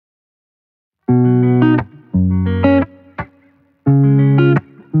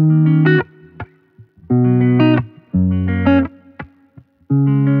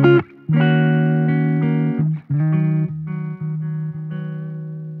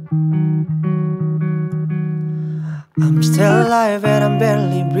I'm still alive and I'm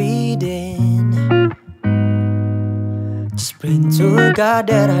barely breathing. Just praying to God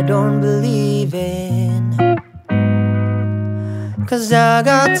that I don't believe in. Cause I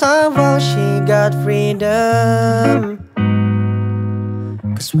got time while she got freedom.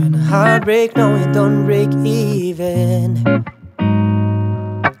 Cause when a heart breaks, no it don't break even.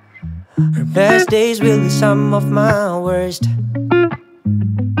 Her best days will be some of my worst.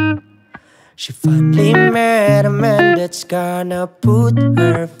 She finally met a man that's gonna put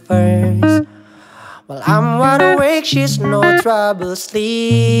her first. While I'm wide awake, she's no trouble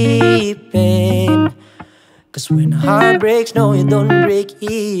sleeping. Cause when a heart breaks, no, it don't break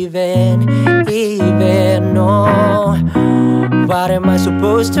even, no. What am I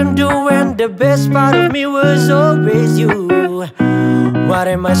supposed to do when the best part of me was always you? What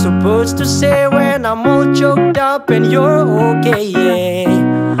am I supposed to say when I'm all choked up and you're okay,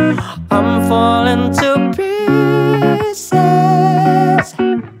 yeah? I'm falling to pieces.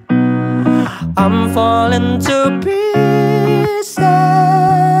 I'm falling to pieces.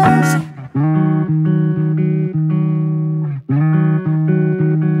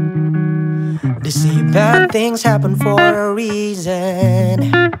 They say bad things happen for a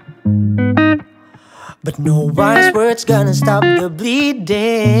reason, but no wise words gonna stop the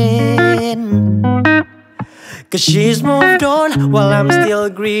bleeding. Cause she's moved on while I'm still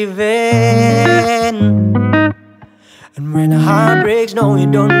grieving. And when a heart breaks, no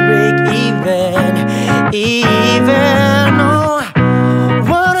it don't break even, no.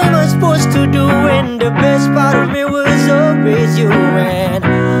 What am I supposed to do when the best part of me was always you? And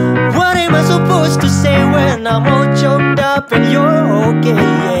what am I supposed to say when I'm all choked up and you're okay,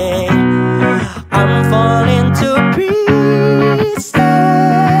 yeah? I'm falling to pieces.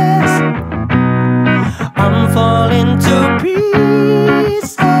 I'm falling to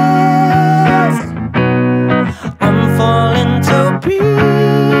pieces. I'm falling to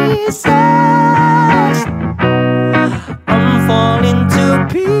pieces. I'm falling to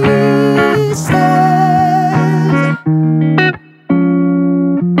pieces.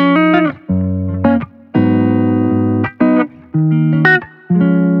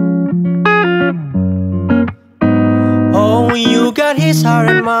 Oh, you got his heart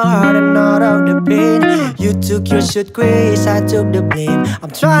and my heart and not of the pain. You took your suitcase, I took the blame.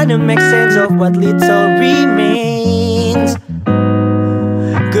 I'm trying to make sense of what little remains.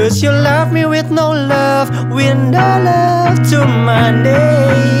 Cause you left me with no love to my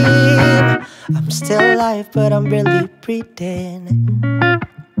name. I'm still alive but I'm barely breathing.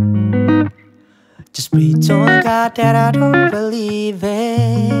 Just pray to God that I don't believe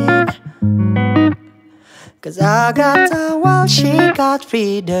in. Cause I got time while she got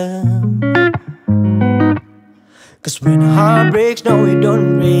freedom. Cause when a heart breaks, no it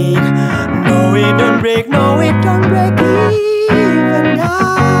don't break. No it don't break, no it don't break even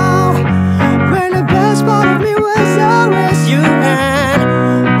now. When the best part of me was always you.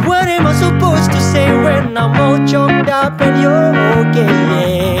 And what am I supposed to say when I'm all choked up and you're okay,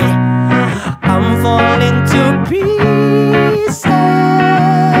 yeah? I'm falling to pieces.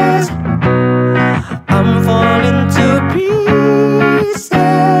 I'm falling to pieces.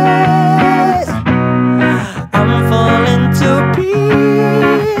 I'm falling to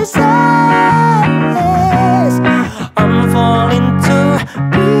pieces. I'm falling to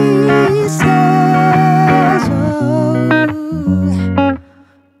pieces.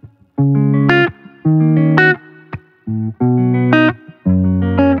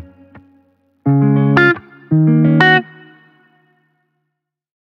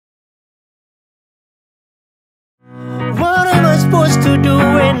 What am I supposed to do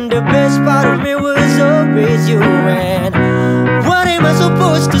when the best part of me was always you? And what am I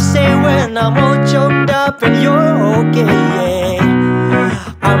supposed to say when I'm all choked up and you're okay,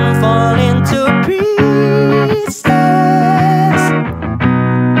 yeah? I'm falling